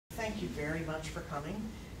thank you very much for coming.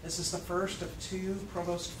 This is the first of 2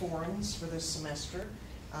 provost forums for this semester,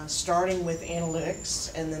 starting with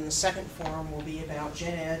analytics, and then the second forum will be about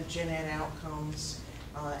gen ed outcomes,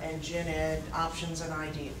 and gen ed options and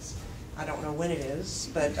ideas. I don't know when it is,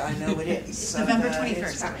 but I know it is. It's November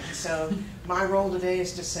 21st. So my role today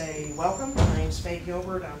is to say welcome. My name's Faye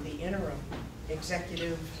Gilbert. I'm the interim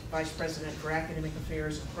Executive Vice President for Academic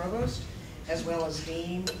Affairs and Provost, as well as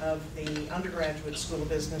Dean of the Undergraduate School of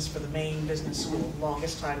Business for the Maine Business School,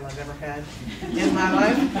 longest title I've ever had in my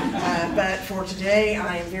life. But for today,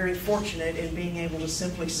 I am very fortunate in being able to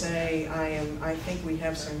simply say I think we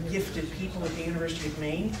have some gifted people at the University of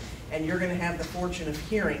Maine, and you're going to have the fortune of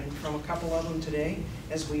hearing from a couple of them today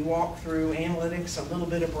as we walk through analytics, a little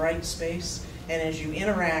bit of Brightspace, and as you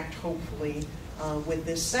interact, hopefully, with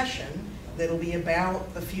this session that'll be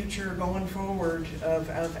about the future going forward of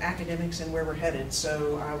academics and where we're headed.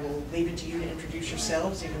 So I will leave it to you to introduce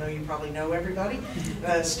yourselves, even though you probably know everybody.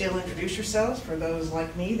 Still introduce yourselves for those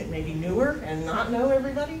like me that may be newer and not know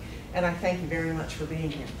everybody. And I thank you very much for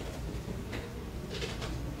being here.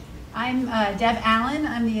 I'm Deb Allen.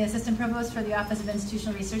 I'm the Assistant Provost for the Office of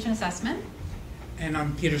Institutional Research and Assessment. And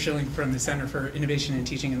I'm Peter Schilling from the Center for Innovation in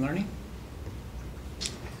Teaching and Learning.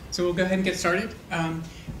 So we'll go ahead and get started.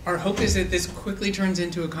 Our hope is that this quickly turns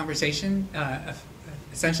into a conversation.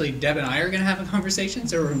 Essentially, Deb and I are going to have a conversation,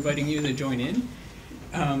 so we're inviting you to join in.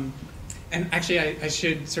 And actually, I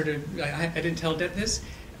should sort of, I didn't tell Deb this,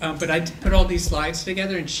 but I put all these slides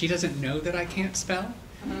together, and she doesn't know that I can't spell.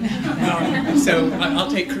 So I'll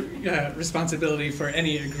take responsibility for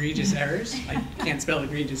any egregious errors. I can't spell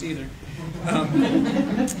egregious either.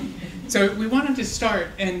 So we wanted to start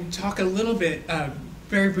and talk a little bit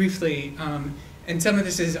very briefly, and some of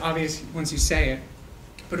this is obvious once you say it,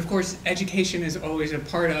 but of course education is always a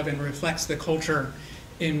part of and reflects the culture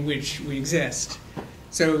in which we exist.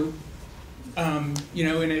 So you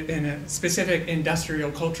know, in a specific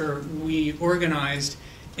industrial culture, we organized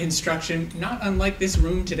instruction not unlike this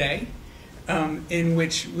room today, in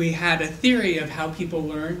which we had a theory of how people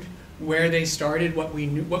learned, where they started, what we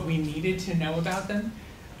needed to know about them,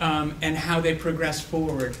 and how they progressed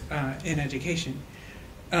forward in education.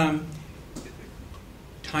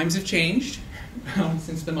 Times have changed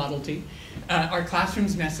since the Model T. Our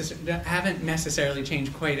classrooms haven't necessarily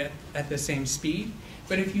changed quite at the same speed,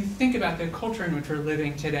 but if you think about the culture in which we're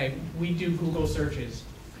living today, we do Google searches.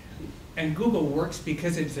 And Google works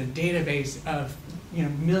because it's a database of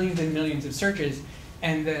millions and millions of searches,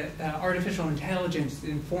 and the artificial intelligence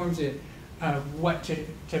informs it of what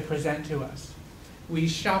to present to us. We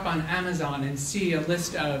shop on Amazon and see a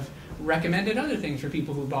list of recommended other things for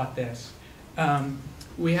people who bought this.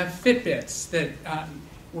 We have Fitbits that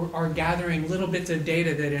are gathering little bits of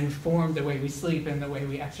data that inform the way we sleep and the way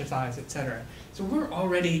we exercise, etc. So we're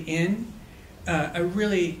already in a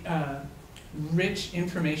really rich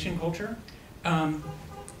information culture. And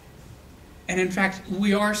in fact,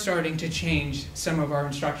 we are starting to change some of our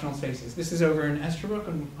instructional spaces. This is over in Estherbrook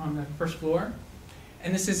on the first floor.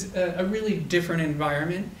 And this is a really different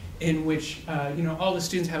environment in which all the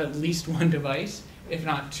students have at least one device, if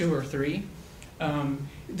not 2 or 3.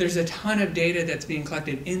 There's a ton of data that's being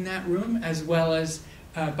collected in that room, as well as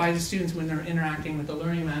by the students when they're interacting with the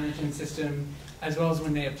learning management system, as well as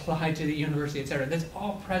when they apply to the university, et cetera. That's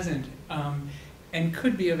all present and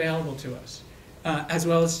could be available to us, as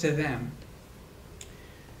well as to them.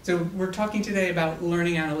 So we're talking today about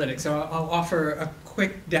learning analytics. So I'll offer a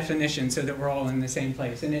quick definition so that we're all in the same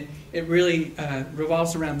place. And it really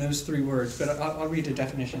revolves around those 3 words, but I'll read the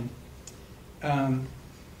definition.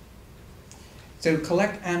 So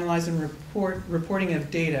collect, analyze, and reporting of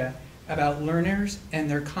data about learners and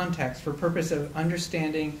their context for purpose of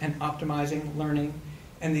understanding and optimizing learning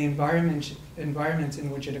and the environments in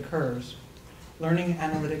which it occurs. Learning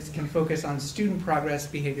analytics can focus on student progress,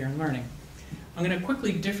 behavior, and learning. I'm going to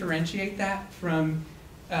quickly differentiate that from,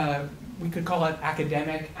 we could call it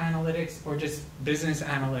academic analytics or just business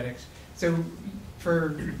analytics. So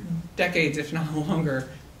for decades, if not longer,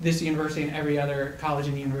 this university and every other college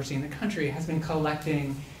and university in the country has been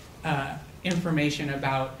collecting information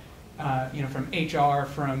about, from HR,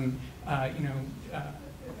 from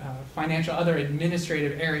financial, other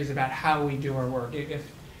administrative areas about how we do our work. If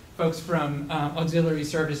folks from auxiliary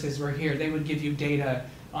services were here, they would give you data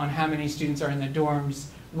on how many students are in the dorms,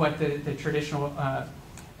 what the traditional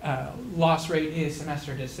loss rate is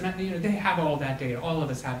semester to semester. They have all that data. All of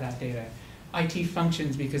us have that data. IT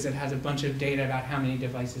functions because it has a bunch of data about how many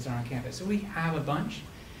devices are on campus. So we have a bunch,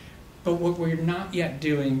 but what we're not yet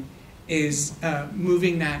doing is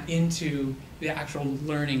moving that into the actual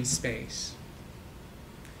learning space.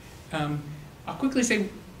 I'll quickly say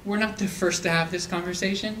we're not the first to have this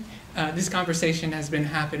conversation. This conversation has been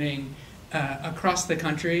happening across the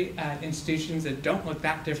country at institutions that don't look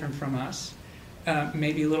that different from us,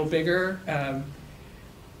 maybe a little bigger,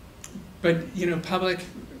 but public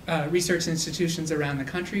research institutions around the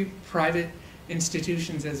country, private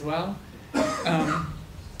institutions as well.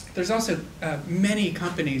 There's also many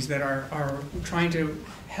companies that are trying to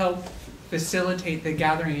help facilitate the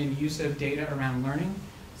gathering and use of data around learning.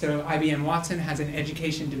 So IBM Watson has an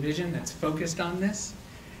education division that's focused on this.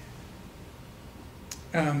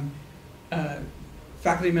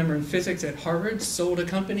 Faculty member in physics at Harvard sold a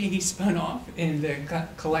company he spun off in the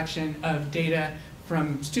collection of data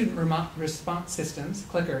from student response systems,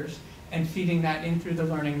 clickers, and feeding that in through the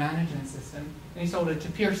learning management system. And he sold it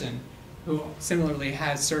to Pearson, who similarly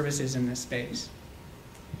has services in this space.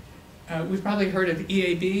 We've probably heard of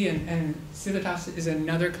EAB, and Civitas is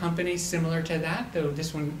another company similar to that, though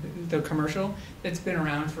this one, though commercial, that's been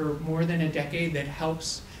around for more than a decade that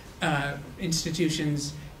helps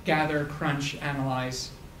institutions gather, crunch,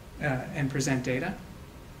 analyze, and present data.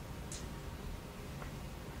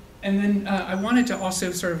 And then I wanted to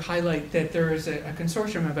also sort of highlight that there is a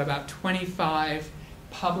consortium of about 25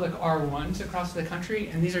 public R1s across the country,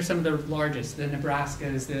 and these are some of the largest, the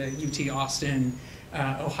Nebraskas, the UT Austin,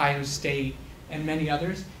 Ohio State, and many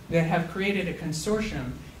others, that have created a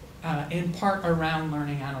consortium in part around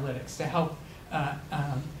learning analytics to help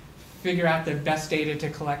figure out the best data to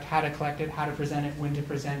collect, how to collect it, how to present it, when to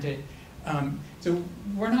present it. So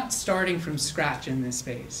we're not starting from scratch in this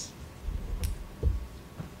space.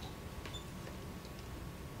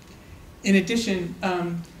 In addition,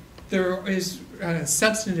 there is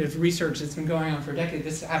substantive research that's been going on for decades.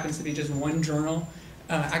 This happens to be just one journal,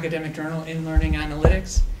 academic journal in learning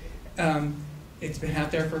analytics. It's been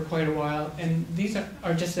out there for quite a while, and these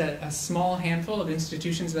are just a small handful of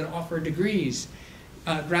institutions that offer degrees,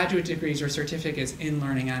 graduate degrees or certificates in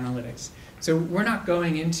learning analytics. So we're not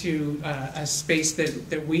going into a space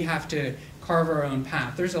that we have to carve our own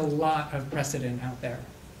path. There's a lot of precedent out there.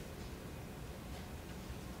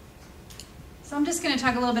 So I'm just going to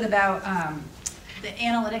talk a little bit about the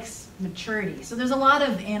analytics maturity. So there's a lot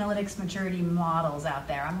of analytics maturity models out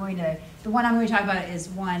there. The one I'm going to talk about is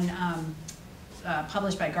one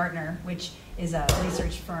published by Gartner, which is a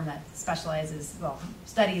research firm that specializes,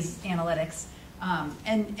 studies analytics.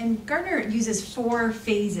 And Gartner uses 4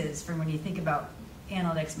 phases for when you think about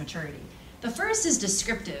analytics maturity. The first is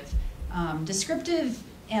descriptive. Descriptive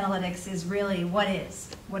analytics is really what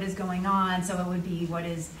is going on. So it would be what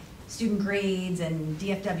is student grades and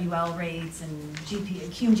DFWL rates and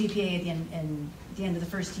cum GPA at the end of the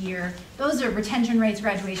first year. Those are retention rates,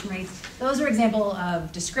 graduation rates. Those are example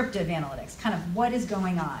of descriptive analytics, kind of what is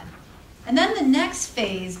going on. And then the next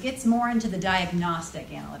phase gets more into the diagnostic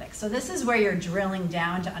analytics. So this is where you're drilling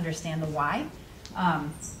down to understand the why.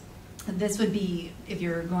 This would be if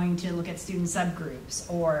you're going to look at student subgroups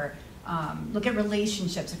or look at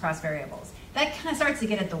relationships across variables. That kind of starts to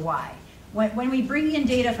get at the why. When we bring in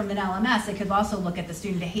data from an LMS, it could also look at the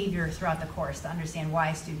student behavior throughout the course to understand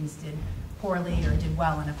why students did poorly or did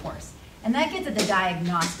well in a course. And that gets at the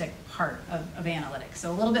diagnostic part of analytics.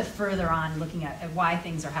 So a little bit further on looking at why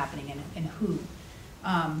things are happening and who.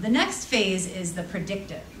 The next phase is the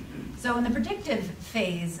predictive. So in the predictive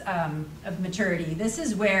phase of maturity, this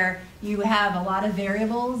is where you have a lot of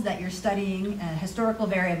variables that you're studying, historical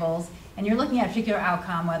variables, and you're looking at a particular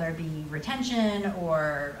outcome, whether it be retention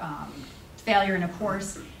or failure in a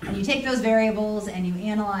course, and you take those variables and you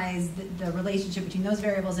analyze the relationship between those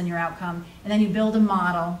variables and your outcome, and then you build a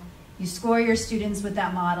model, you score your students with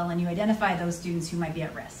that model, and you identify those students who might be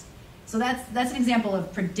at risk. So that's an example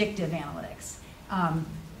of predictive analytics.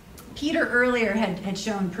 Peter earlier had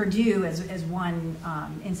shown Purdue as one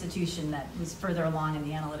institution that was further along in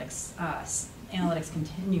the analytics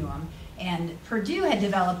continuum, and Purdue had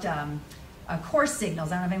developed course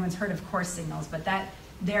signals. I don't know if anyone's heard of course signals, but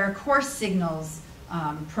their course signals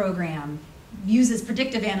program uses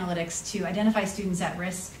predictive analytics to identify students at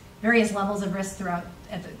risk, various levels of risk throughout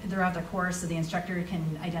the course, so the instructor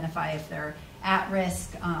can identify if they're at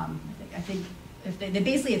risk. I think if they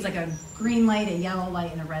basically, it's like a green light, a yellow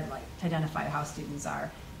light, and a red light to identify how students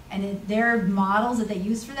are. And their models that they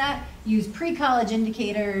use for that use pre-college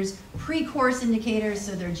indicators, pre-course indicators,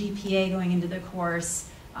 so their GPA going into the course,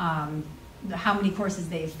 how many courses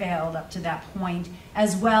they've failed up to that point,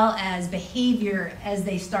 as well as behavior as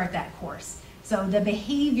they start that course. So the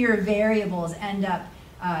behavior variables end up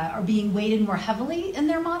are being weighted more heavily in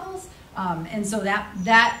their models. And so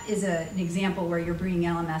that is an example where you're bringing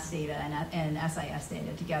LMS data and SIS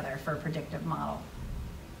data together for a predictive model.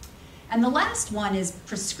 And the last one is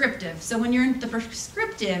prescriptive. So when you're in the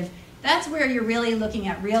prescriptive, that's where you're really looking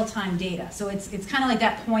at real-time data. So it's kind of like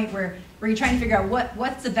that point where you're trying to figure out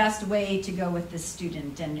what's the best way to go with this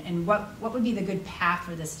student, and what would be the good path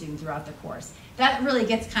for this student throughout the course. That really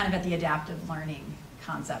gets kind of at the adaptive learning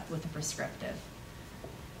concept with the prescriptive.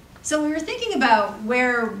 So we were thinking about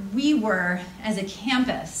where we were as a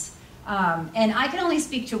campus, and I can only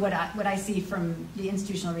speak to what I see from the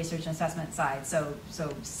institutional research and assessment side. So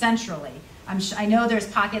centrally, I know there's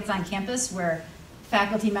pockets on campus where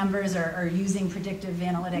faculty members are using predictive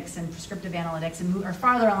analytics and prescriptive analytics and are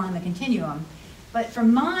farther along the continuum. But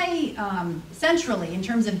from my, centrally, in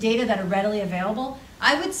terms of data that are readily available,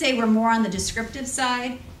 I would say we're more on the descriptive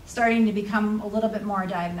side, starting to become a little bit more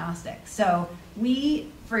diagnostic. So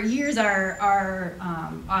for years, our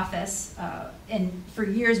office, and for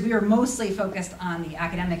years, we were mostly focused on the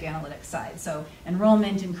academic analytics side. So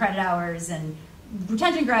enrollment and credit hours and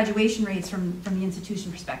retention graduation rates from the institution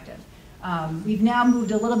perspective. We've now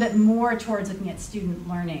moved a little bit more towards looking at student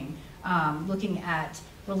learning, looking at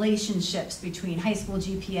relationships between high school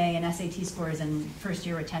GPA and SAT scores and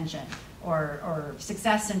first-year retention, or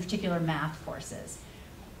success in particular math courses.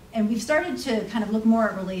 And we've started to kind of look more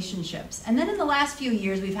at relationships. And then in the last few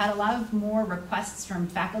years, we've had a lot of more requests from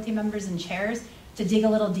faculty members and chairs to dig a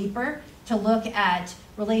little deeper, to look at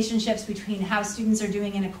relationships between how students are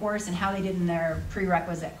doing in a course and how they did in their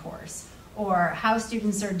prerequisite course, or how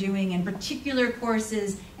students are doing in particular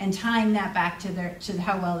courses and tying that back to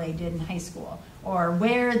how well they did in high school, or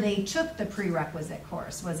where they took the prerequisite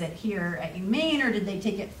course. Was it here at UMaine, or did they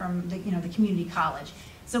take it from the community college?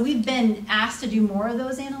 So we've been asked to do more of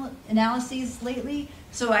those analyses lately.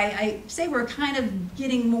 So I say we're kind of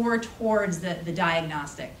getting more towards the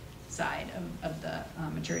diagnostic side of the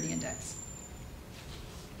maturity index.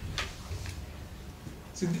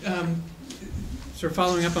 So, sort of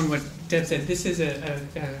following up on what Deb said, this is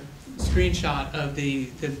a screenshot of the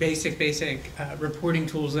basic reporting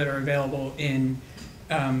tools that are available in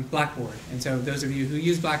Blackboard. And so those of you who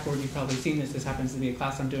use Blackboard, you've probably seen this. This happens to be a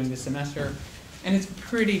class I'm doing this semester. And it's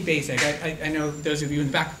pretty basic. I know those of you in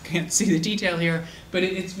the back can't see the detail here, but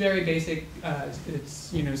it's very basic.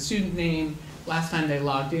 It's student name, last time they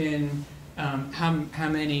logged in, how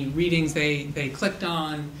many readings they clicked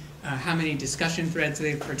on, how many discussion threads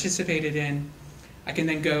they've participated in. I can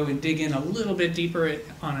then go and dig in a little bit deeper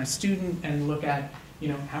on a student and look at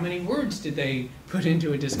how many words did they put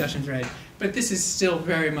into a discussion thread. But this is still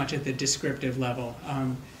very much at the descriptive level.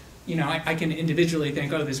 I can individually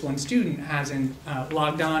think, oh, this one student hasn't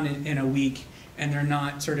logged on in a week, and they're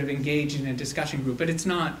not sort of engaged in a discussion group. But it's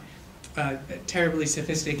not terribly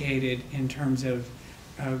sophisticated in terms of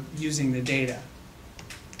using the data.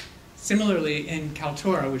 Similarly, in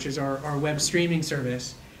Kaltura, which is our web streaming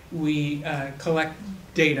service, we collect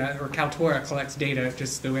data, or Kaltura collects data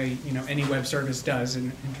just the way any web service does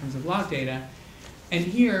in terms of log data. And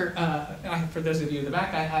here, for those of you in the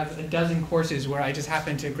back, I have a dozen courses where I just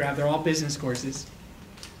happen to grab. They're all business courses.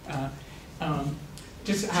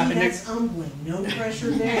 That's humbling. No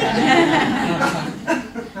pressure there.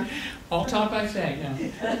 All taught by Faye.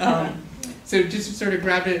 No. So just sort of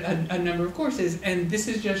grabbed a number of courses, and this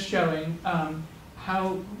is just showing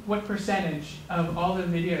what percentage of all the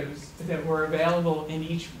videos that were available in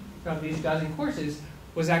each of these dozen courses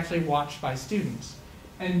was actually watched by students.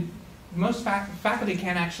 And most faculty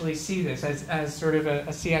can't actually see this. As sort of a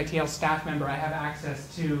CITL staff member, I have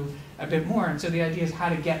access to a bit more, and so the idea is how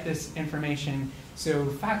to get this information so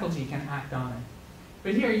faculty can act on it.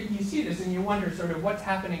 But here you see this and you wonder sort of what's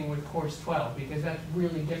happening with course 12, because that's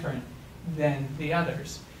really different than the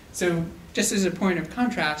others. So just as a point of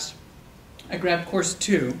contrast, I grabbed course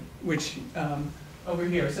 2, which over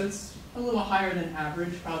here, so it's a little higher than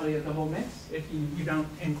average probably of the whole mix if you don't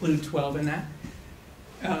include 12 in that.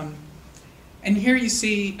 And here you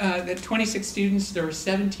see that 26 students, there were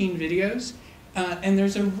 17 videos, and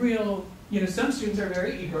there's a real, some students are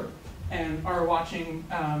very eager and are watching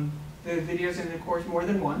the videos in the course more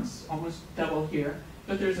than once, almost double here,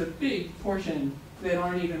 but there's a big portion that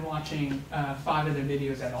aren't even watching 5 of the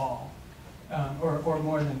videos at all, or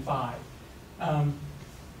more than 5.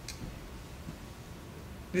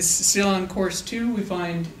 This still on course 2, we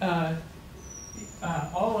find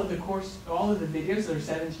all of the videos, there are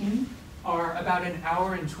 17, are about an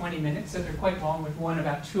hour and 20 minutes, so they're quite long, with one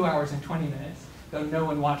about 2 hours and 20 minutes, though no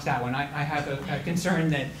one watched that one. I have a concern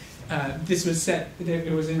that this was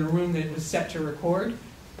it was in a room that was set to record,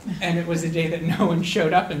 and it was a day that no one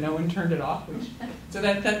showed up and no one turned it off, so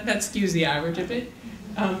that skews the average a bit.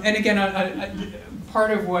 And again,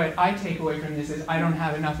 part of what I take away from this is I don't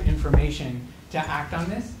have enough information to act on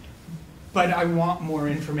this, but I want more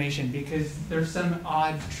information because there's some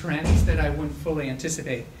odd trends that I wouldn't fully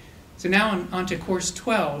anticipate. So now on to course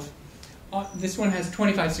 12. This one has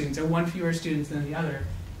 25 students, so one fewer students than the other.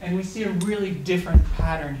 And we see a really different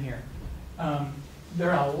pattern here.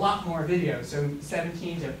 There are a lot more videos, so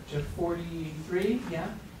 17 to 43, yeah?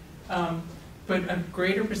 But a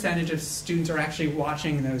greater percentage of students are actually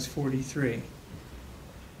watching those 43.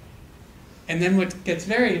 And then what gets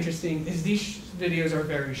very interesting is these videos are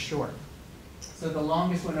very short. So the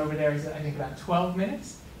longest one over there is, I think, about 12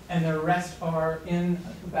 minutes, and the rest are in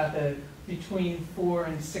about the between 4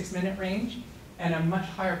 and 6 minute range, and a much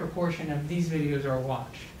higher proportion of these videos are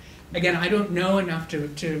watched. Again, I don't know enough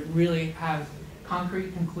to really have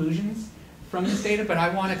concrete conclusions from this data, but I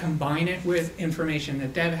want to combine it with information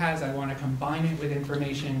that Deb has. I want to combine it with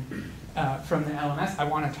information from the LMS. I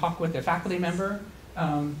want to talk with the faculty member,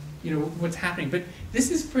 what's happening. But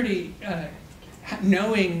this is pretty,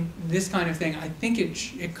 knowing this kind of thing, I think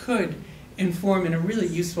it could inform in a really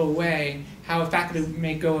useful way how a faculty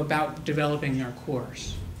may go about developing their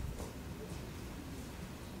course.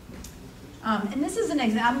 And this is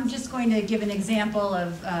I'm just going to give an example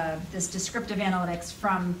of this descriptive analytics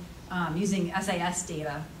from using SAS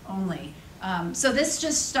data only. So this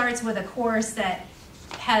just starts with a course that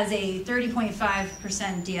has a 30.5%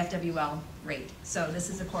 DFWL rate. So this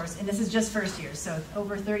is a course, and this is just first year. So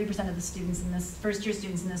over 30% of the students in this, first year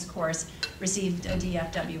students in this course received a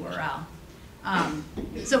DFWRL.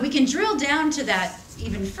 So we can drill down to that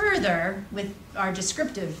even further with our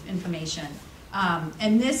descriptive information.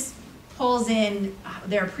 And this pulls in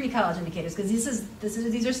their pre-college indicators, because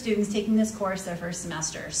these are students taking this course their first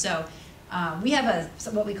semester. So we have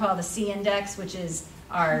what we call the C index, which is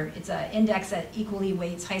it's an index that equally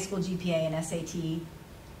weights high school GPA and SAT.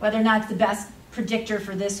 Whether or not it's the best predictor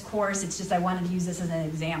for this course, it's just I wanted to use this as an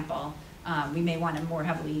example. We may want to more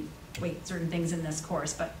heavily weight certain things in this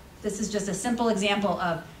course, but this is just a simple example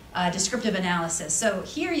of descriptive analysis. So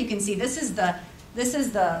here you can see this is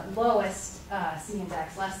the lowest C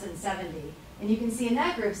index, less than 70. And you can see in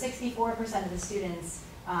that group, 64% of the students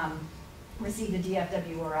received a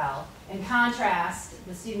DFWRL. In contrast,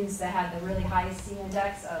 the students that had the really highest C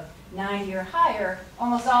index of 90 or higher,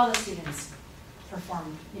 almost all the students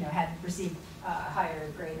performed, had received a higher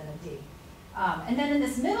grade than a D. And then in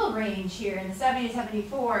this middle range here, in the 70 to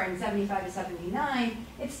 74 and 75 to 79,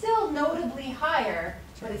 it's still notably higher,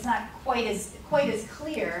 but it's not quite as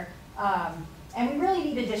clear. And we really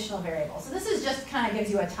need additional variables. So this is just kind of gives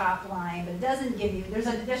you a top line, but it doesn't give you, there's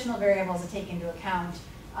additional variables to take into account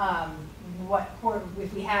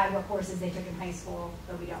if we had what courses they took in high school,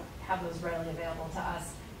 but we don't have those readily available to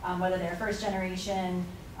us, whether they're first generation,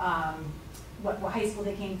 what high school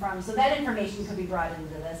they came from. So that information could be brought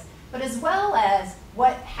into this. But as well as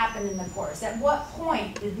what happened in the course. At what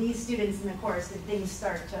point did these students in the course, did they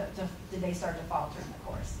start to falter in the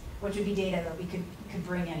course? Which would be data that we could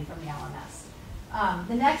bring in from the LMS.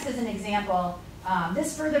 The next is an example.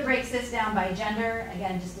 This further breaks this down by gender.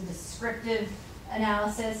 Again, just a descriptive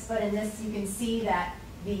analysis. But in this, you can see that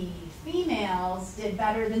the females did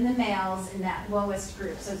better than the males in that lowest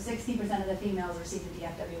group. So 60% of the females received the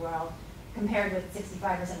DFWRL compared with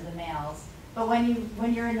 65% of the males. But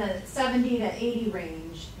when you're in the 70 to 80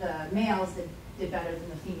 range, the males did better than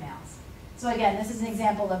the females. So again, this is an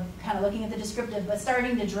example of kind of looking at the descriptive, but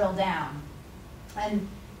starting to drill down. And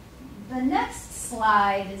the next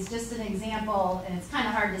slide is just an example, and it's kind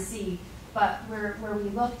of hard to see, but where we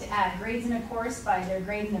looked at grades in a course by their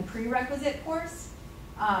grade in the prerequisite course.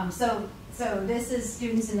 So this is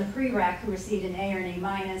students in the prereq who received an A or an A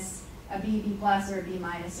minus, a B, B plus, or a B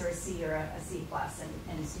minus, or a C or a C plus,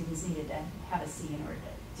 and students needed to have a C in order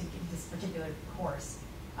to get this particular course.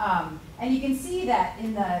 And you can see that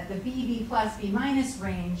in the B, B plus, B minus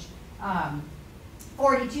range,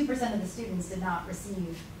 42% of the students did not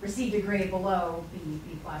received a grade below B,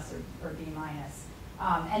 B plus, or B minus.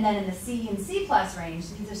 And then in the C and C plus range,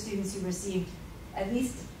 these are students who received at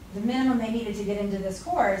least the minimum they needed to get into this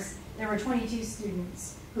course. There were 22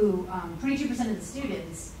 students who, 22% of the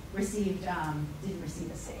students didn't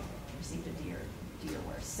receive a C, received a D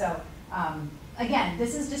or worse. So again,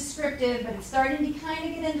 this is descriptive, but it's starting to kind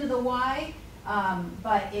of get into the why,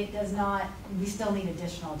 but it does not, we still need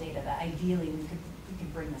additional data that ideally we could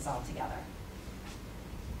bring this all together.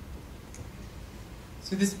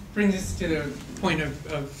 So this brings us to the point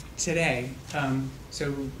of today.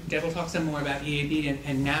 So Deb will talk some more about EAB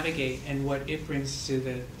and Navigate and what it brings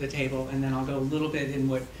to the table, and then I'll go a little bit in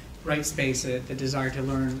what Brightspace, the Desire to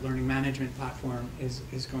Learn learning management platform,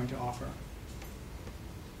 is going to offer.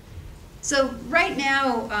 So right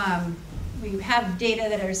now, we have data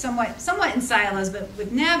that are somewhat in silos, but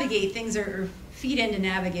with Navigate, things are feed into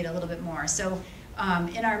Navigate a little bit more. So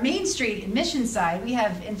in our Main Street admission side, we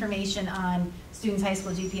have information on students' high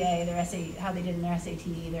school GPA, their how they did in their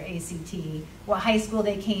SAT, their ACT, what high school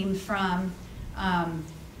they came from.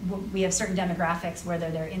 We have certain demographics, whether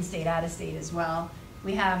they're in-state, out-of-state as well.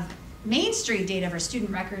 We have Main Street data for student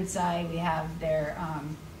record side. We have their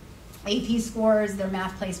AP scores, their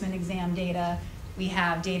math placement exam data. We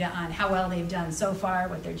have data on how well they've done so far,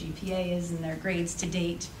 what their GPA is, and their grades to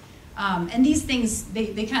date. And these things,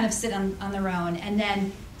 they kind of sit on their own. And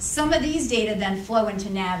then some of these data then flow into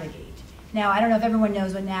Navigate. Now, I don't know if everyone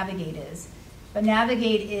knows what Navigate is, but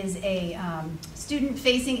Navigate is a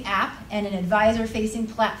student-facing app and an advisor-facing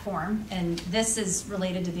platform, and this is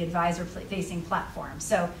related to the advisor-facing platform.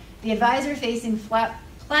 So the advisor-facing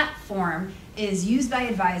platform is used by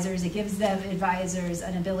advisors. It gives them advisors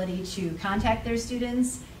an ability to contact their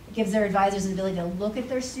students. It gives their advisors an ability to look at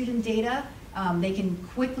their student data. They can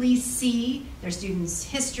quickly see their students'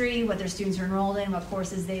 history, what their students are enrolled in, what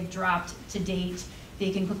courses they've dropped to date.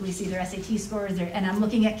 They can quickly see their SAT scores. And I'm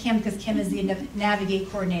looking at Kim because Kim is the Navigate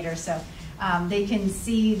coordinator. So they can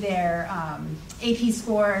see their AP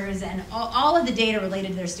scores and all of the data related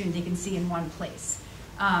to their student they can see in one place.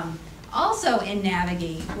 Also in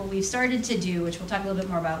Navigate, what we've started to do, which we'll talk a little bit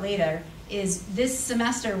more about later, is this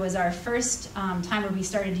semester was our first time where we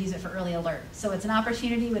started to use it for early alert. So it's an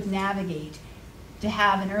opportunity with Navigate to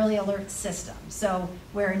have an early alert system. So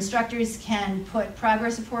where instructors can put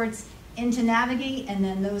progress reports into Navigate, and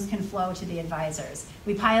then those can flow to the advisors.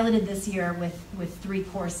 We piloted this year with 3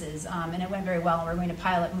 courses, and it went very well. We're going to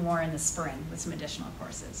pilot more in the spring with some additional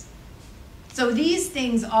courses. So these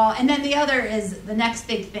things all, and then the other is the next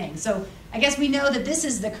big thing. So I guess we know that this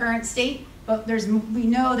is the current state, but we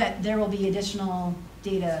know that there will be additional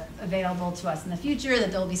data available to us in the future,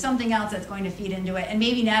 that there will be something else that's going to feed into it, and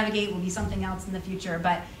maybe Navigate will be something else in the future,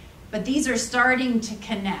 but these are starting to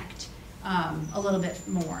connect a little bit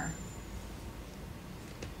more.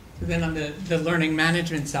 So then on the learning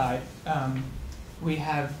management side, we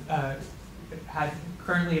have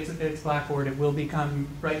currently it's Blackboard. It will become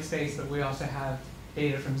Brightspace, but we also have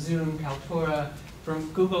data from Zoom, Kaltura,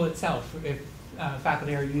 from Google itself, if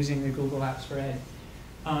faculty are using the Google Apps for Ed.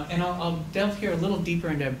 And I'll delve here a little deeper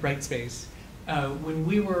into Brightspace. When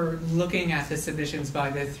we were looking at the submissions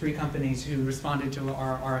by the 3 companies who responded to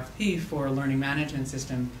our RFP for a learning management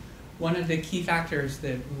system, one of the key factors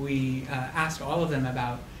that we asked all of them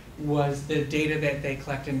about was the data that they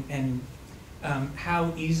collect and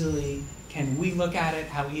how easily can we look at it,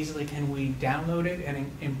 how easily can we download it and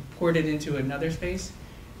import it into another space.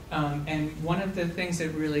 And one of the things that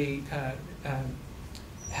really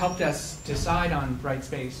helped us decide on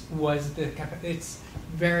Brightspace was it's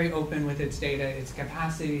very open with its data. Its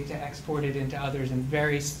capacity to export it into others in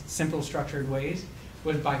very simple, structured ways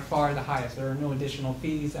was by far the highest. There are no additional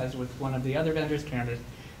fees, as with one of the other vendors, Canada,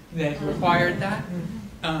 that required that.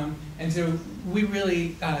 And so we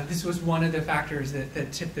really, this was one of the factors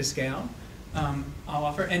that tipped the scale. I'll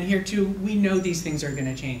offer, and here too, we know these things are going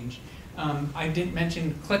to change. I didn't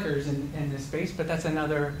mention clickers in this space, but that's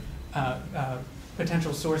another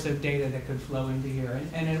potential source of data that could flow into here,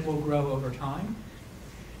 and it will grow over time.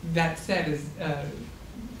 That said, is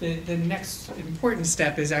the next important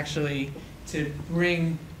step is actually to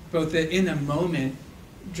bring both the in the moment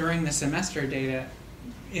during the semester data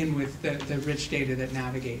in with the rich data that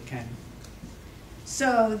Navigate can.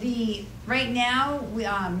 So right now,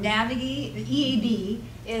 Navigate, the EAB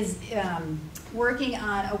is working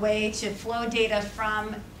on a way to flow data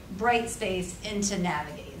from Brightspace into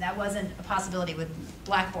Navigate. That wasn't a possibility with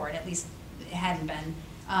Blackboard, at least it hadn't been.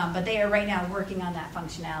 But they are right now working on that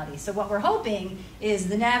functionality. So what we're hoping is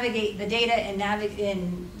the data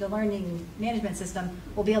in the learning management system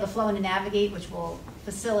will be able to flow into Navigate, which will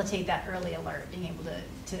facilitate that early alert, being able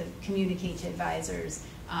to communicate to advisors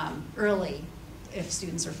early if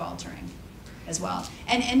students are faltering as well.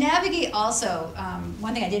 And Navigate also,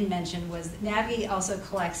 one thing I didn't mention was Navigate also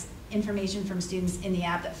collects information from students in the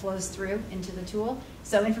app that flows through into the tool.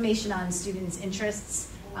 So information on students'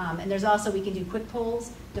 interests, and there's also, we can do quick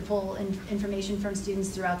polls to pull information from students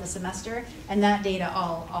throughout the semester, and that data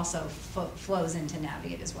also flows into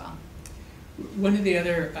Navigate as well. One of the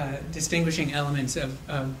other distinguishing elements of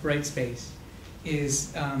Brightspace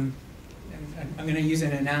is, and I'm going to use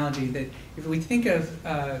an analogy, that if we think of,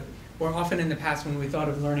 or often in the past when we thought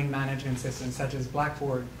of learning management systems such as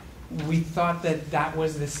Blackboard, we thought that that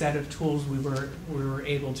was the set of tools we were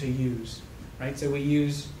able to use, right? So we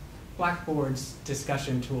use Blackboard's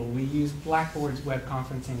discussion tool, we use Blackboard's web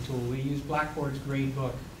conferencing tool, we use Blackboard's grade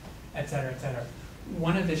book, et cetera, et cetera.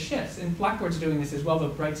 one of the shifts, and Blackboard's doing this as well,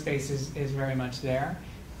 but Brightspace is very much there,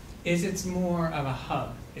 is it's more of a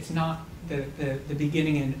hub. It's not the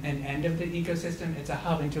beginning and end of the ecosystem. It's a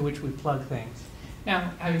hub into which we plug things.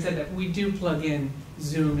 Now, having said that, we do plug in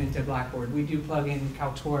Zoom into Blackboard. We do plug in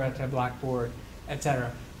Kaltura to Blackboard,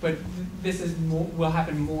 etc. But this is will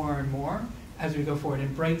happen more and more as we go forward.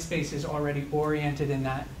 And Brightspace is already oriented in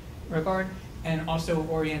that regard, and also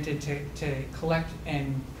oriented to collect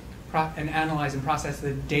and analyze and process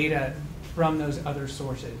the data from those other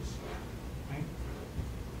sources.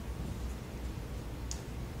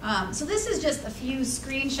 Right? So this is just a few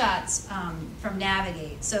screenshots from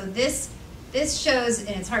Navigate. So this shows, and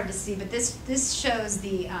it's hard to see, but this shows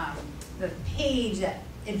the page that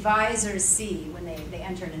advisors see when they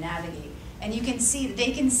enter into Navigate. And you can see that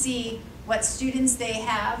they can see what students they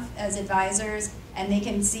have as advisors, and they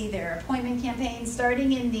can see their appointment campaigns.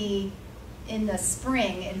 Starting in the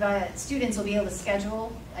spring, students will be able to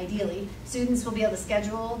schedule, ideally, students will be able to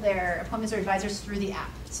schedule their appointments or advisors through the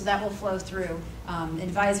app. So that will flow through.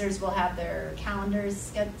 Advisors will have their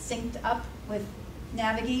calendars synced up with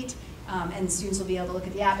Navigate, and students will be able to look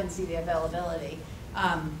at the app and see the availability.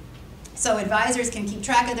 So advisors can keep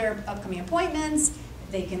track of their upcoming appointments.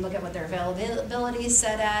 They can look at what their availability is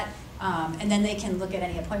set at, and then they can look at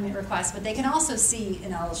any appointment requests. But they can also see,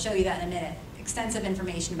 and I'll show you that in a minute, extensive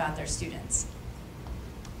information about their students.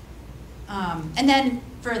 And then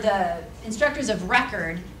for the instructors of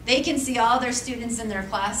record, they can see all their students in their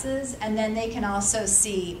classes, and then they can also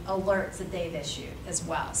see alerts that they've issued as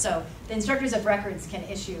well. So the instructors of records can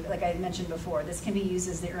issue, like I mentioned before, this can be used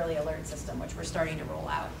as the early alert system, which we're starting to roll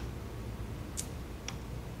out.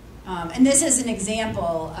 And this is an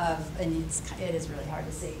example of, and it is really hard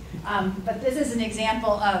to see, but this is an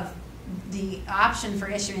example of the option for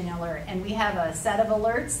issuing an alert. And we have a set of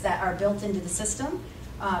alerts that are built into the system.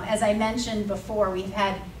 As I mentioned before,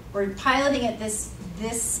 we're piloting it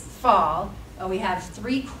this fall. We have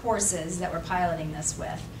 3 courses that we're piloting this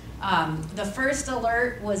with. The first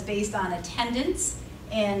alert was based on attendance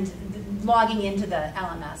and logging into the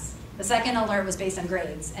LMS. The second alert was based on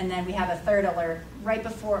grades, and then we have a third alert right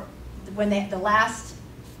before the last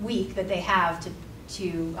week that they have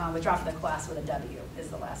to withdraw for the class with a W is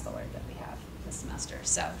the last alert that we have this semester.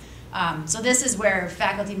 So, so this is where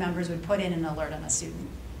faculty members would put in an alert on a student.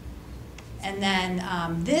 And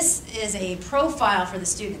then this is a profile for the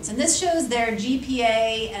students, and this shows their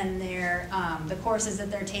GPA and their the courses that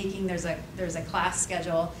they're taking. There's a class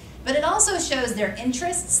schedule, but it also shows their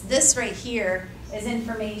interests. This right here is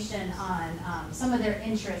information on some of their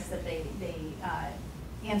interests that they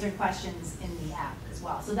answered questions in the app as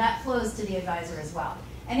well. So that flows to the advisor as well.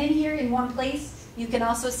 And in here, in one place, you can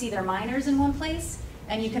also see their minors in one place,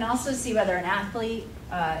 and you can also see whether an athlete,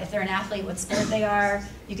 if they're an athlete, what sport they are.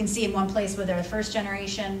 You can see in one place whether they're first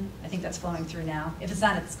generation. I think that's flowing through now. If it's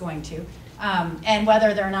not, it's going to. And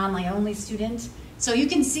whether they're an online-only student. So you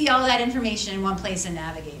can see all that information in one place and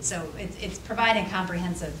navigate. So it's providing a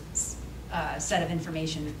comprehensive set of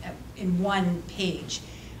information in one page.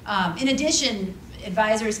 In addition,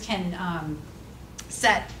 advisors can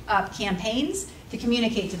set up campaigns to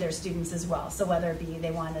communicate to their students as well. So whether it be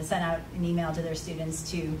they want to send out an email to their students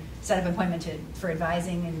to set up an appointment for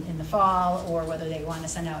advising in the fall, or whether they want to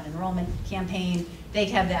send out an enrollment campaign, they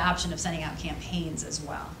have the option of sending out campaigns as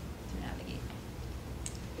well to navigate.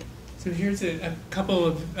 So here's a couple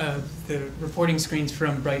of the reporting screens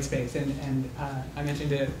from Brightspace, and I mentioned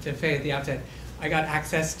to Faye at the outset, I got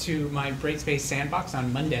access to my Brightspace sandbox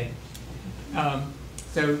on Monday.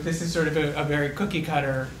 So this is sort of a very cookie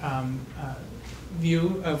cutter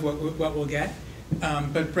view of what we'll get.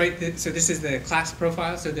 So this is the class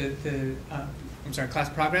profile, so class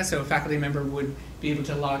progress. So a faculty member would be able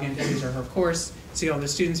to log into his or her course, see all the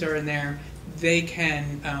students are in there. They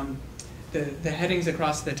can, the headings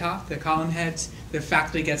across the top, the column heads, the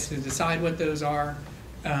faculty gets to decide what those are,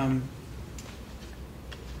 on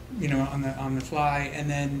the fly, and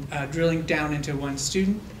then drilling down into one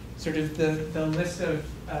student, sort of the list of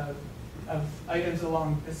items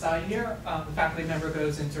along the side here. The faculty member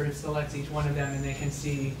goes and sort of selects each one of them, and they can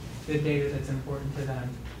see the data that's important to them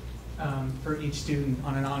for each student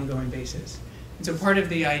on an ongoing basis. And so part of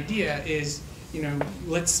the idea is,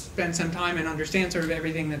 let's spend some time and understand sort of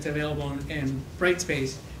everything that's available in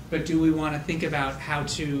Brightspace, but do we want to think about how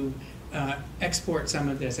to export some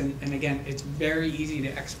of this? And again, it's very easy to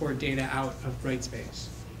export data out of Brightspace.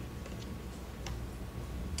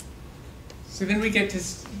 So then we get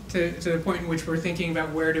to the point in which we're thinking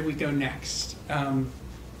about where do we go next.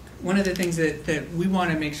 One of the things that we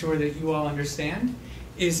want to make sure that you all understand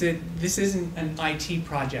is that this isn't an IT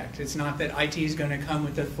project. It's not that IT is going to come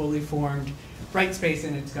with a fully formed Brightspace,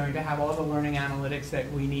 and it's going to have all the learning analytics that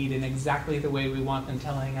we need in exactly the way we want them,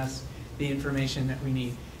 telling us the information that we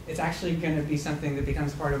need. It's actually going to be something that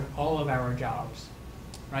becomes part of all of our jobs,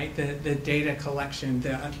 right? The data collection,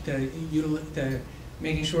 the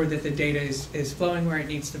making sure that the data is flowing where it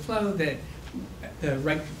needs to flow, that the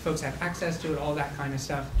right folks have access to it, all that kind of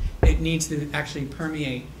stuff. It needs to actually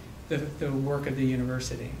permeate the work of the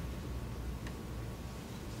university.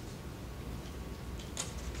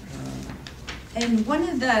 And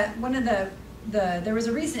there was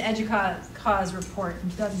a recent EDUCAUSE report in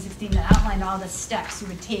 2016 that outlined all the steps you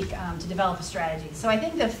would take to develop a strategy. So I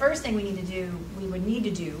think the first thing we would need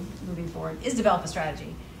to do moving forward is develop a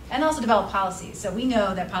strategy and also develop policies. So we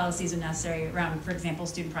know that policies are necessary around, for example,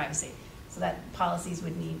 student privacy. So that policies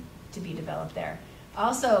would need to be developed there.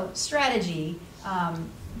 Also, strategy,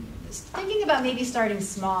 thinking about maybe starting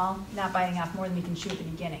small, not biting off more than we can chew at the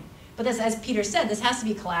beginning. But this, as Peter said, this has to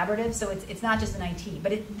be collaborative, so it's not just an IT,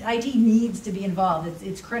 but IT needs to be involved.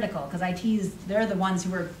 It's critical, because they're the ones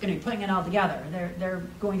who are going to be putting it all together. They're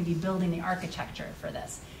going to be building the architecture for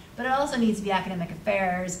this. But it also needs to be academic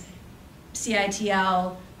affairs,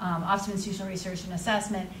 CITL, Office of Institutional Research and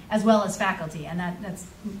Assessment, as well as faculty, and that's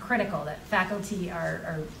critical, that faculty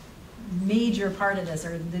are major part of this,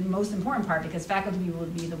 or the most important part, because faculty will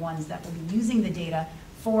be the ones that will be using the data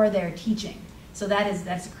for their teaching. So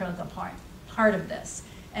that's a critical part of this.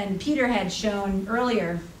 And Peter had shown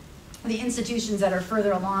earlier the institutions that are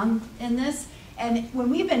further along in this. And when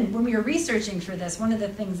we were researching for this, one of the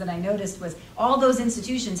things that I noticed was all those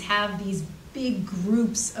institutions have these big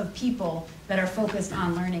groups of people that are focused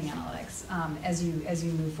on learning analytics as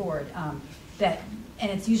you move forward. And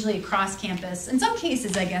it's usually across campus. In some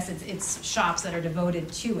cases, I guess it's shops that are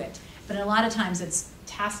devoted to it. But a lot of times it's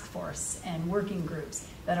task force and working groups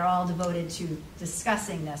that are all devoted to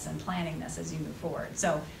discussing this and planning this as you move forward.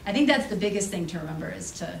 So I think that's the biggest thing to remember,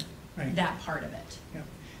 is to that part of it. Yeah.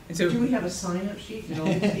 And so, do we have a sign-up sheet? Did all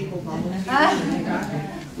these people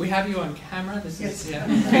volunteer? We have you on camera. This is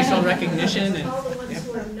facial recognition. And all the ones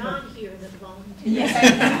who are not here that volunteer.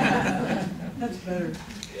 Yeah. That's better.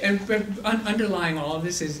 But underlying all of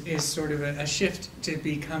this is sort of a shift to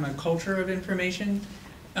become a culture of information.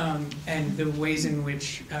 And the ways in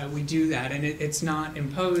which we do that, and it's not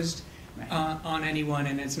imposed on anyone,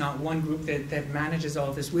 and it's not one group that manages all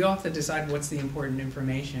of this. We all have to decide what's the important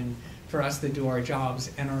information for us that do our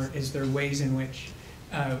jobs, and is there ways in which,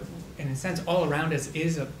 in a sense, all around us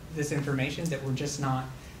is this information that we're just not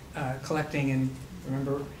collecting, and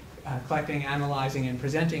remember, collecting, analyzing, and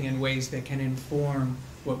presenting in ways that can inform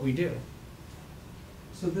what we do.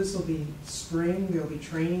 So this will be spring, there'll be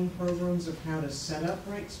training programs of how to set up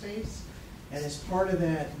Brightspace, and as part of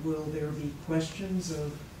that, will there be questions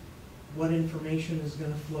of what information is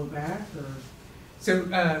going to flow back, or?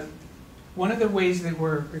 So one of the ways that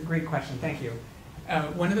great question, thank you.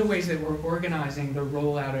 One of the ways that we're organizing the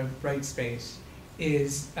rollout of Brightspace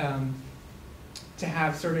is to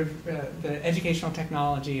have sort of the Educational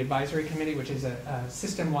Technology Advisory Committee, which is a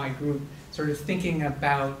system-wide group, sort of thinking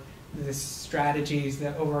about the strategies,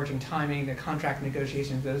 the overarching timing, the contract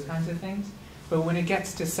negotiations, those kinds of things. But when it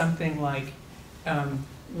gets to something like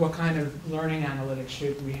what kind of learning analytics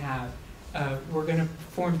should we have, we're going to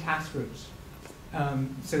form task groups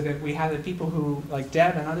so that we have the people who, like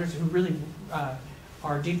Deb and others, who really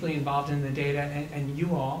are deeply involved in the data, and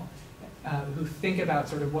you all, who think about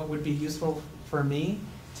sort of what would be useful for me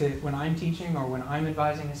when I'm teaching or when I'm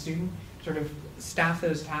advising a student, sort of staff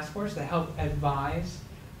those task forces to help advise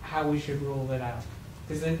how we should roll it out.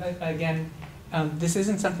 Because again, this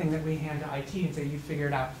isn't something that we hand to IT and say, you figure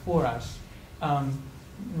it out for us.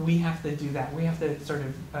 We have to do that. We have to sort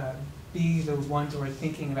of be the ones who are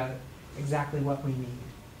thinking about exactly what we need.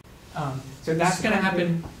 So that's going to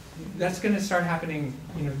happen. That's going to start happening,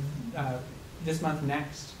 this month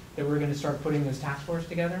next, that we're going to start putting those task forces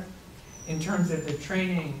together. In terms of the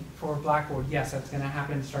training for Blackboard, yes, that's going to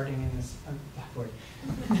happen starting in this Blackboard.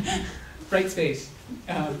 Brightspace.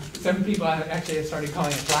 Some people actually have started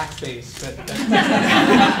calling it Blackspace, but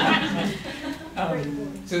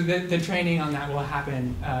so the training on that will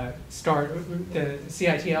happen. The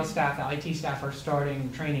CITL staff, the IT staff are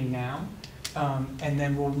starting training now, and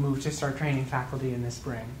then we'll move to start training faculty in the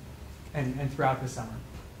spring and throughout the summer.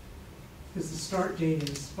 Because the start date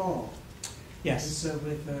is fall. Yes. And so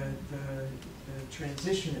with the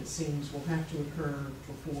transition, it seems, will have to occur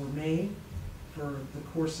before May for the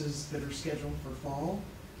courses that are scheduled for fall,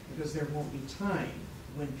 because there won't be time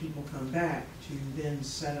when people come back to then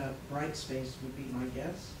set up Brightspace, would be my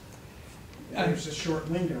guess. There's a short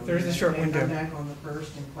window. There's a short window. Come back on the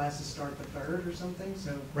 1st and classes start the 3rd or something,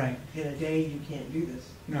 so Right. in a day you can't do this.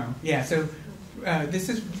 No. Yeah, so this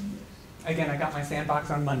is, again, I got my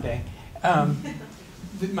sandbox on Monday.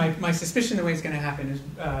 My suspicion the way it's going to happen is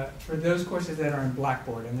for those courses that are in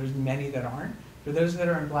Blackboard, and there's many that aren't, for those that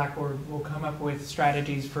are in Blackboard, we'll come up with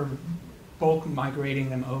strategies for bulk migrating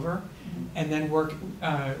them over, and then work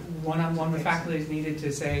one-on-one with faculty as needed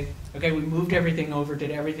to say, okay, we moved everything over,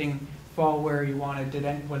 did everything fall where you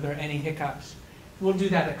wanted, were there any hiccups? We'll do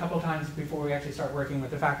that a couple times before we actually start working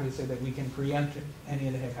with the faculty so that we can preempt any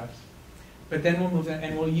of the hiccups. But then we'll move that,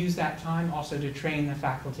 and we'll use that time also to train the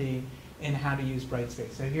faculty in how to use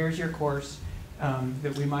Brightspace. So here's your course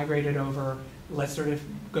that we migrated over. Let's sort of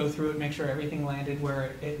go through it, make sure everything landed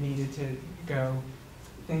where it needed to go.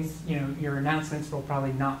 Things, your announcements will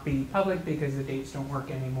probably not be public because the dates don't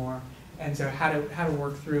work anymore. And so how to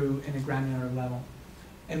work through in a granular level.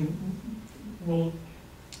 And we'll,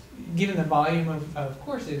 given the volume of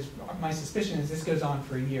courses, my suspicion is this goes on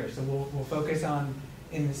for a year. So we'll focus on,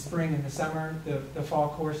 in the spring and the summer, the fall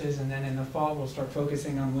courses, and then in the fall we'll start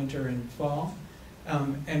focusing on winter and fall.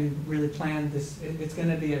 And really plan this. It's going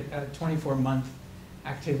to be a 24-month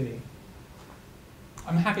activity.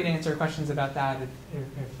 I'm happy to answer questions about that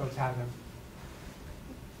if folks have them.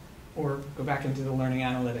 Or go back into the learning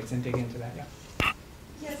analytics and dig into that. Yeah.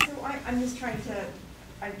 Yeah, so I'm just trying to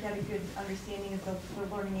get a good understanding of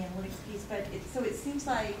the learning analytics piece, but it seems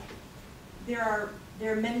like there are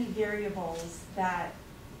many variables that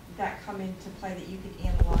come into play that you could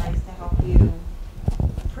analyze to help you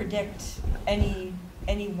predict any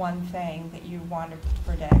one thing that you want to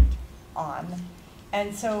predict on.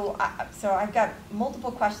 And so I've got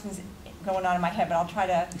multiple questions going on in my head, but I'll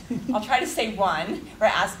try to say one or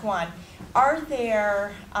ask one. Are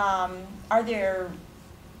there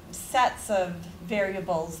sets of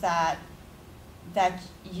variables that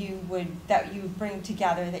you bring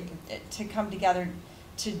together to come together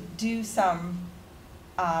to do some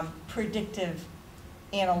predictive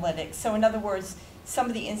analytics? So in other words, some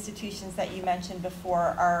of the institutions that you mentioned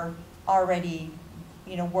before are already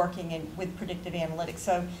working with predictive analytics.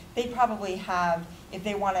 So they probably have, if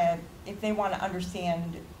they want to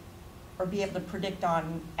understand or be able to predict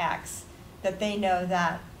on X, that they know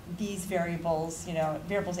that these variables,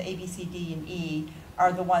 variables A, B, C, D, and E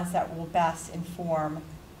are the ones that will best inform,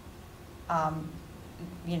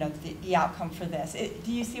 the outcome for this.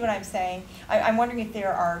 Do you see what I'm saying? I'm wondering if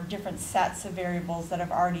there are different sets of variables that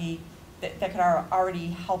have already that could already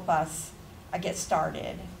help us get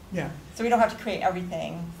started. Yeah. So we don't have to create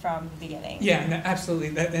everything from the beginning. Yeah, no, absolutely.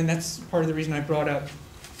 And that's part of the reason I brought up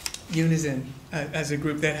Unison as a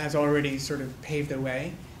group that has already sort of paved the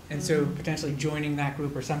way. And so potentially joining that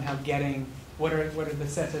group or somehow getting what are the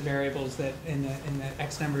sets of variables that in the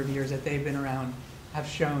X number of years that they've been around have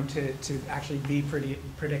shown to actually be pretty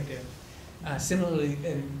predictive. Similarly,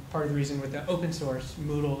 and part of the reason with the open source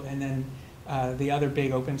Moodle and then the other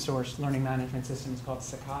big open source learning management system is called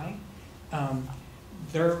Sakai.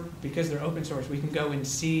 Because they're open source, we can go and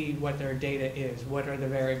see what their data is, what are the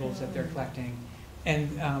variables that they're collecting.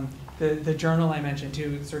 And the journal I mentioned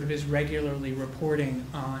too sort of is regularly reporting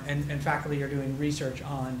on, and faculty are doing research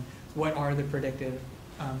on what are the predictive.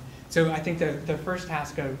 So I think the first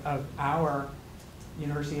task of our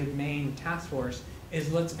University of Maine task force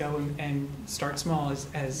is let's go and start small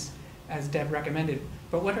as Deb recommended.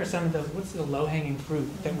 But what's the low-hanging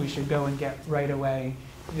fruit that we should go and get right away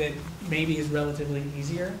that maybe is relatively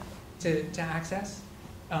easier to access,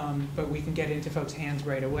 but we can get into folks' hands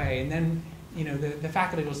right away. And then, the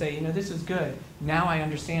faculty will say, this is good. Now I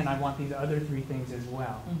understand I want these other 3 things as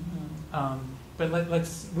well. But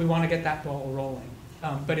we want to get that ball rolling.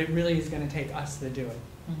 But it really is going to take us to do it.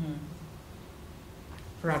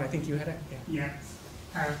 Farad, I think you had it? Yeah.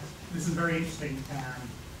 Yes. This is very interesting.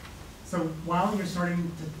 So while you're starting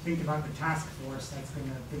to think about the task force that's going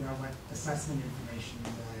to figure out what assessment information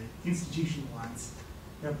the institution wants,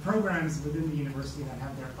 there are programs within the university that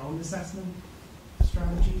have their own assessment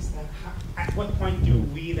strategies. At what point do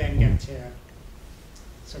we then get to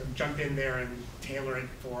sort of jump in there and tailor it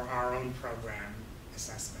for our own program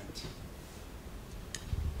assessment?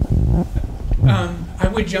 I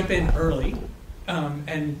would jump in early,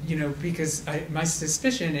 and because my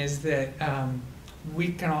suspicion is that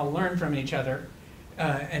we can all learn from each other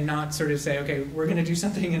and not sort of say, okay, we're going to do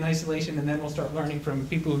something in isolation and then we'll start learning from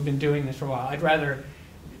people who've been doing this for a while. I'd rather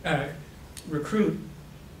recruit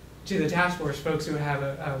to the task force folks who have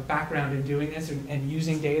a background in doing this and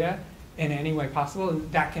using data in any way possible,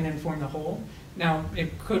 and that can inform the whole. Now,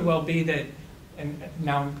 it could well be that, and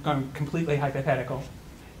now I'm going completely hypothetical,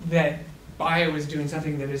 that bio is doing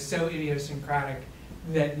something that is so idiosyncratic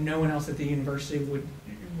that no one else at the university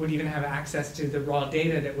would even have access to the raw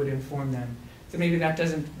data that would inform them. So maybe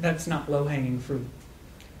that's not low-hanging fruit.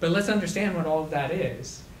 But let's understand what all of that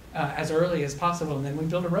is as early as possible, and then we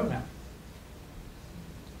build a roadmap.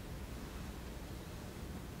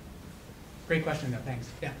 Great question, though. Thanks.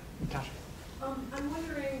 Yeah, Natasha. I'm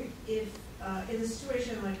wondering if, in a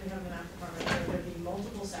situation like we have in the math department, where there'd be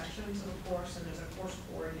multiple sections of a course and there's a course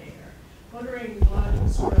coordinator, wondering what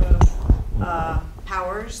sort of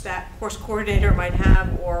powers that course coordinator might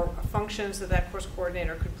have, or functions that course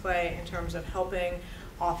coordinator could play in terms of helping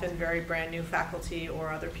often very brand new faculty or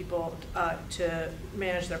other people to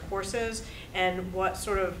manage their courses, and what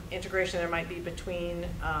sort of integration there might be between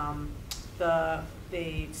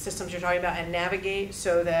the systems you're talking about and Navigate,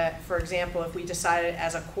 so that, for example, if we decided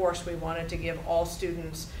as a course we wanted to give all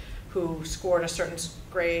students who scored a certain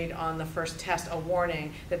grade on the first test a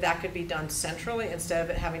warning, that could be done centrally instead of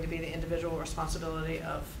it having to be the individual responsibility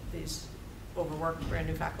of these overworked brand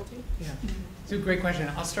new faculty? Yeah, it's a great question.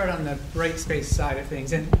 I'll start on the Brightspace side of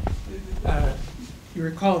things. And you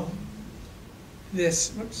recall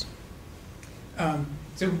this, whoops.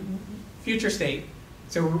 So future state.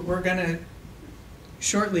 So we're going to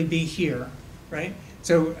shortly be here, right?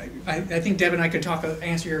 So I think Deb and I could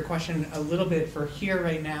answer your question a little bit for here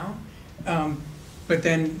right now, but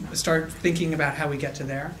then start thinking about how we get to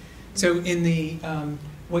there. So in the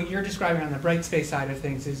what you're describing on the Brightspace side of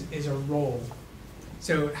things is a role.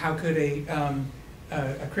 So how could a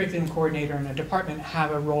curriculum coordinator in a department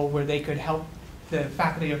have a role where they could help the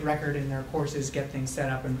faculty of record in their courses get things set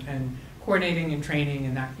up and coordinating and training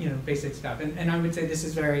and that, basic stuff. And I would say this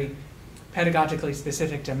is very pedagogically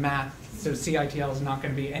specific to math, so CITL is not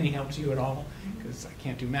going to be any help to you at all, because I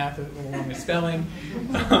can't do math along with spelling.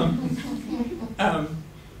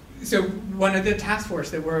 So one of the task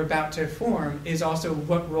force that we're about to form is also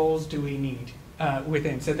what roles do we need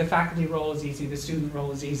within. So the faculty role is easy, the student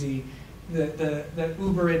role is easy, the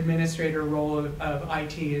Uber administrator role of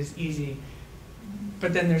IT is easy.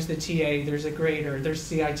 But then there's the TA, there's a grader, there's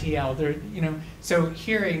CITL, so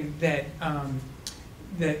hearing that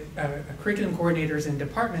curriculum coordinators in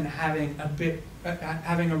department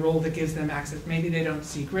having a role that gives them access. Maybe they don't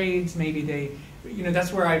see grades, maybe they,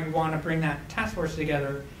 that's where I want to bring that task force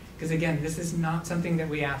together, because again, this is not something that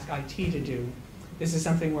we ask IT to do. This is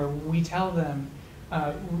something where we tell them,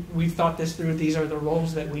 we've thought this through, these are the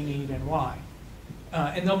roles that we need and why.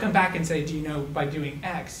 And they'll come back and say, by doing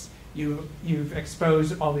X, you've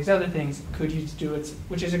exposed all these other things, could you do it,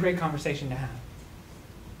 which is a great conversation to have.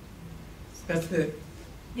 So that's the...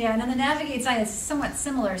 Yeah, and on the Navigate side, it's somewhat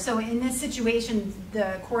similar. So in this situation,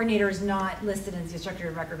 the coordinator is not listed as the instructor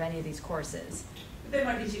of record of any of these courses. They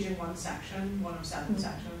might be teaching one of 7 sections.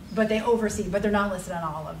 But they oversee, but they're not listed on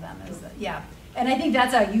all of them. Yeah, and I think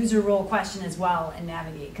that's a user role question as well in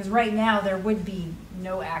Navigate, because right now there would be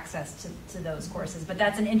no access to those courses. But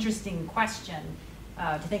that's an interesting question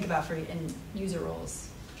to think about for in user roles.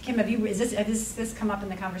 Kim, has this come up in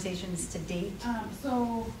the conversations to date?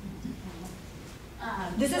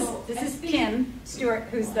 This is Kim Stewart,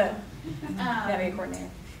 who's the Navigate coordinator.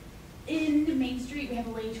 In Main Street, we have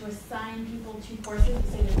a way to assign people to courses. We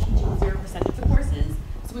say they're teaching 0% of the courses.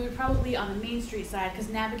 So we would probably, on the Main Street side, because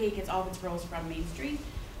Navigate gets all of its roles from Main Street,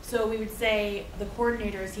 so we would say the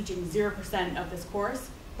coordinator is teaching 0% of this course,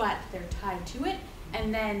 but they're tied to it.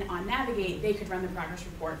 And then on Navigate, they could run the progress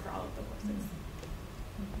report for all of the courses.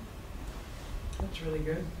 That's really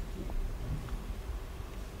good.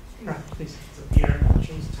 Please. So Peter,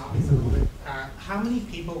 change topics a little bit. How many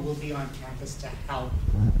people will be on campus to help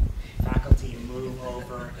faculty move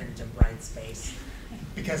over into Brightspace?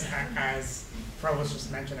 Because as Provost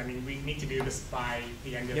just mentioned, we need to do this by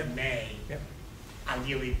the end of May. Yep.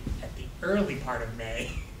 Ideally at the early part of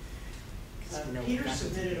May. Peter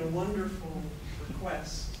submitted a wonderful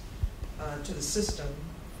request to the system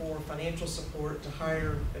for financial support to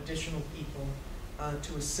hire additional people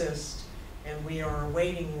to assist. And we are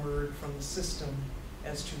awaiting word from the system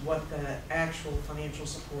as to what that actual financial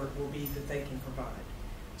support will be that they can provide.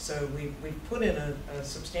 So we've put in a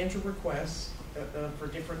substantial request for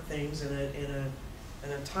different things in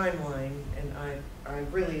a timeline, and I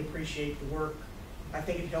really appreciate the work. I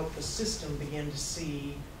think it helped the system begin to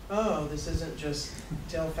see, oh, this isn't just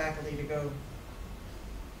tell faculty to go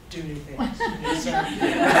do new things.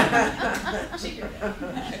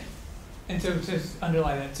 And so to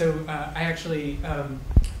underline that, so I actually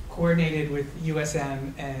coordinated with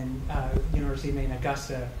USM and University of Maine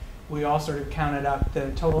Augusta. We all sort of counted up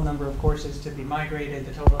the total number of courses to be migrated,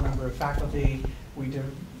 the total number of faculty. We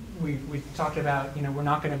talked about, we're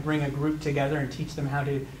not going to bring a group together and teach them how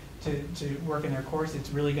to to work in their course,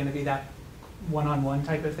 it's really going to be that one-on-one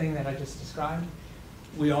type of thing that I just described.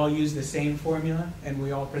 We all use the same formula, and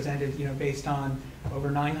we all presented, based on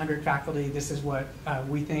over 900 faculty. This is what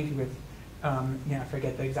we think with, I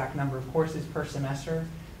forget the exact number of courses per semester,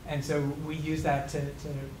 and so we use that to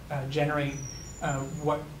generate how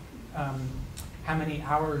many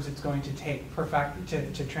hours it's going to take per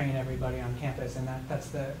to train everybody on campus, and that's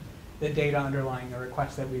the data underlying the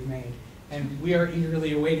request that we've made. And we are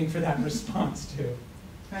eagerly awaiting for that response too.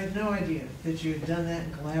 I had no idea that you had done that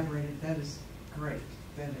and collaborated. That is great.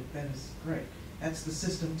 That is great. That's the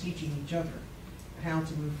system teaching each other how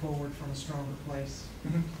to move forward from a stronger place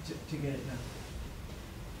to get it done.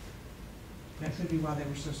 That could be why they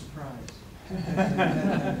were so surprised.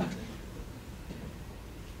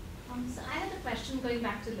 So I had a question going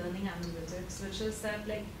back to learning analytics, which is that,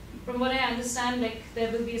 like, from what I understand, like,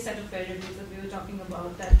 there will be a set of variables that we were talking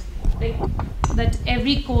about, that, like, that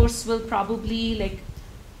every course will probably, like,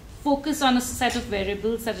 focus on a set of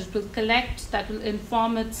variables that it will collect, that will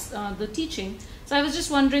inform its the teaching. So I was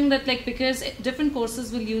just wondering that, like, because different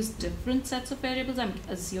courses will use different sets of variables, I'm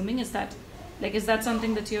assuming, is that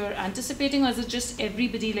something that you're anticipating, or is it just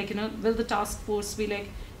everybody, like, will the task force be like,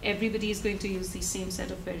 everybody is going to use the same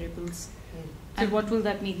set of variables? And what will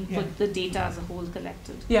that mean for the data as a whole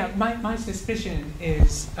collected? Yeah, my suspicion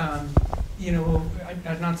is, I'm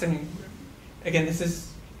not saying, again, this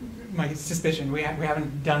is my suspicion. We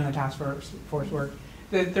haven't done the task force work.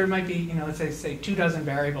 That there might be, let's say 24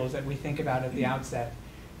 variables that we think about at the outset,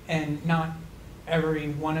 and not every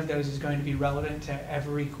one of those is going to be relevant to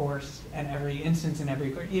every course and every instance in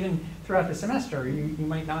every course. Even throughout the semester, you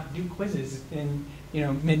might not do quizzes in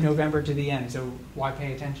mid-November to the end, so why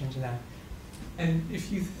pay attention to that? And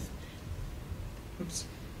if you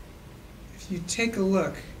take a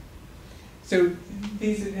look, so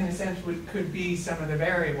these in a sense could be some of the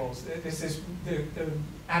variables. This is the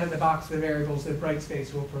out of the box, the variables that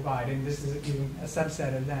Brightspace will provide, and this is even a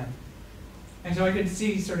subset of them. And so I could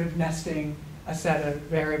see sort of nesting a set of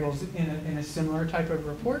variables in a similar type of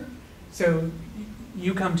report. So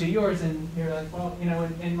you come to yours and you're like, well,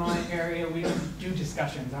 in my area we don't do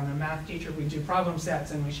discussions. I'm a math teacher, we do problem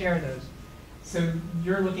sets and we share those. So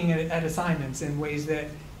you're looking at assignments in ways that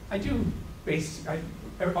I do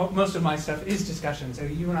most of my stuff is discussion. So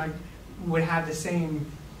you and I would have the same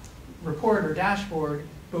report or dashboard,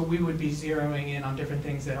 but we would be zeroing in on different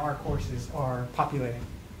things that our courses are populating.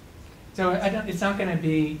 So it's not going to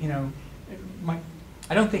be,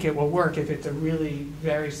 I don't think it will work if it's a really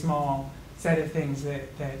very small set of things that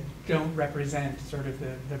don't represent sort of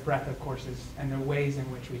the breadth of courses and the ways in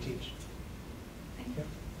which we teach. Yep.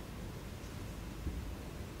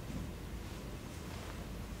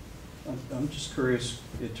 I'm just curious,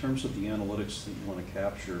 in terms of the analytics that you want to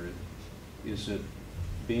capture, is it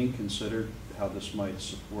being considered how this might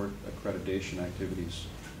support accreditation activities?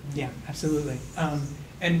 Yeah, absolutely.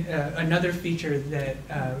 And another feature that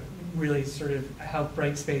really sort of helped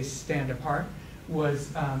Brightspace stand apart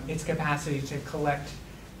was its capacity to collect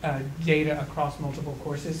data across multiple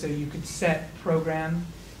courses. So you could set program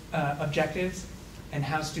objectives and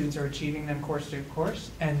how students are achieving them course to course,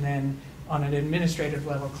 and then on an administrative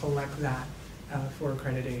level collect that for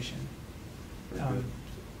accreditation.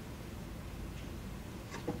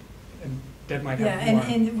 And Deb might have more.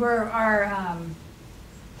 And we're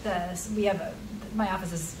my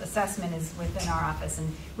office's assessment is within our office,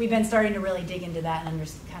 and we've been starting to really dig into that and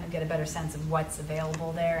kind of get a better sense of what's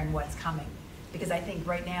available there and what's coming. Because I think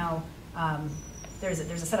right now there's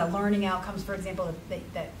a set of learning outcomes, for example,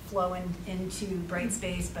 that flow into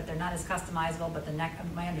Brightspace, but they're not as customizable. But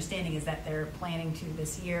my understanding is that they're planning to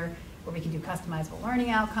this year where we can do customizable learning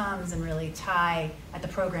outcomes and really tie at the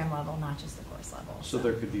program level, not just the course level. So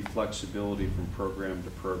there could be flexibility from program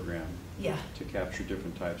to program to capture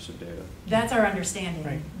different types of data. That's our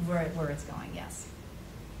understanding, right. where it's going, yes.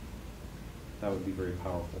 That would be very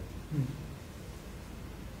powerful.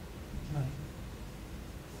 Right.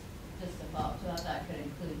 Just a thought to that could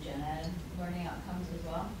include gen ed learning outcomes as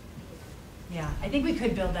well. Yeah, I think we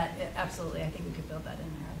could build that, absolutely. I think we could build that in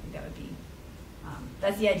there. I think that would be,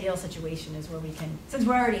 that's the ideal situation, is where we can, since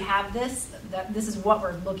we already have this, this is what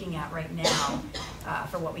we're looking at right now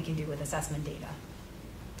for what we can do with assessment data.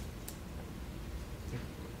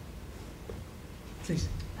 Please.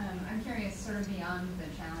 I'm curious, sort of beyond the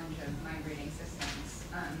challenge of migrating systems,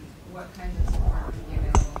 what kinds of support would be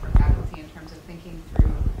available for faculty in terms of thinking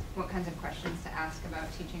through what kinds of questions to ask about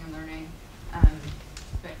teaching and learning,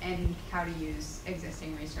 and how to use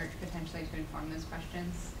existing research potentially to inform those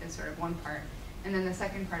questions is sort of one part. And then the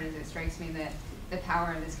second part is it strikes me that the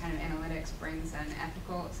power of this kind of analytics brings some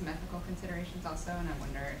ethical considerations also, and I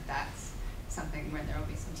wonder if that's something where there will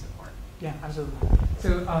be some support. Yeah, absolutely.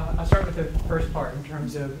 So I'll start with the first part in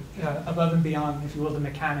terms of above and beyond, if you will, the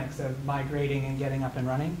mechanics of migrating and getting up and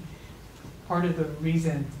running. Part of the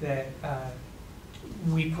reason that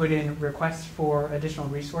we put in requests for additional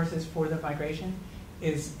resources for the migration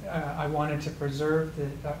is I wanted to preserve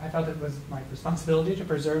I felt it was my responsibility to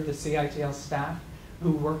preserve the CITL staff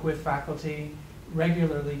who work with faculty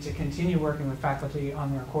regularly to continue working with faculty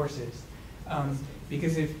on their courses.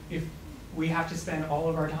 Because if we have to spend all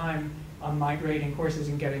of our time on migrating courses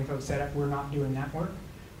and getting folks set up, we're not doing that work.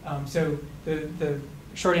 So the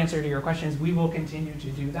short answer to your question is we will continue to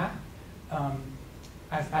do that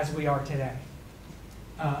as we are today.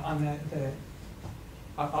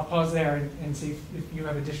 I'll pause there and see if you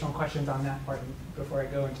have additional questions on that part before I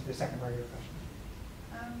go into the second part of your question.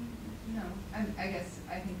 No, I guess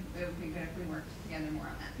I think it would be good if we worked together more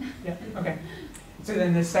on that. Yeah, okay. So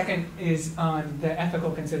then the second is on the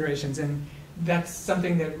ethical considerations, and that's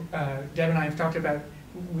something that Deb and I have talked about.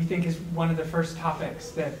 We think is one of the first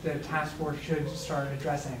topics that the task force should start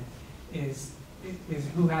addressing is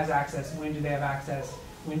who has access, when do they have access,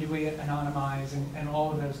 when do we anonymize, and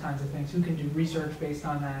all of those kinds of things. Who can do research based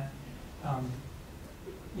on that?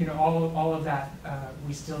 You know, all of that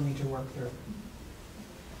we still need to work through.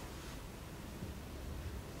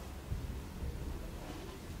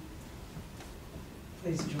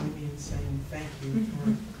 Please join me in saying thank you for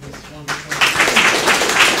this wonderful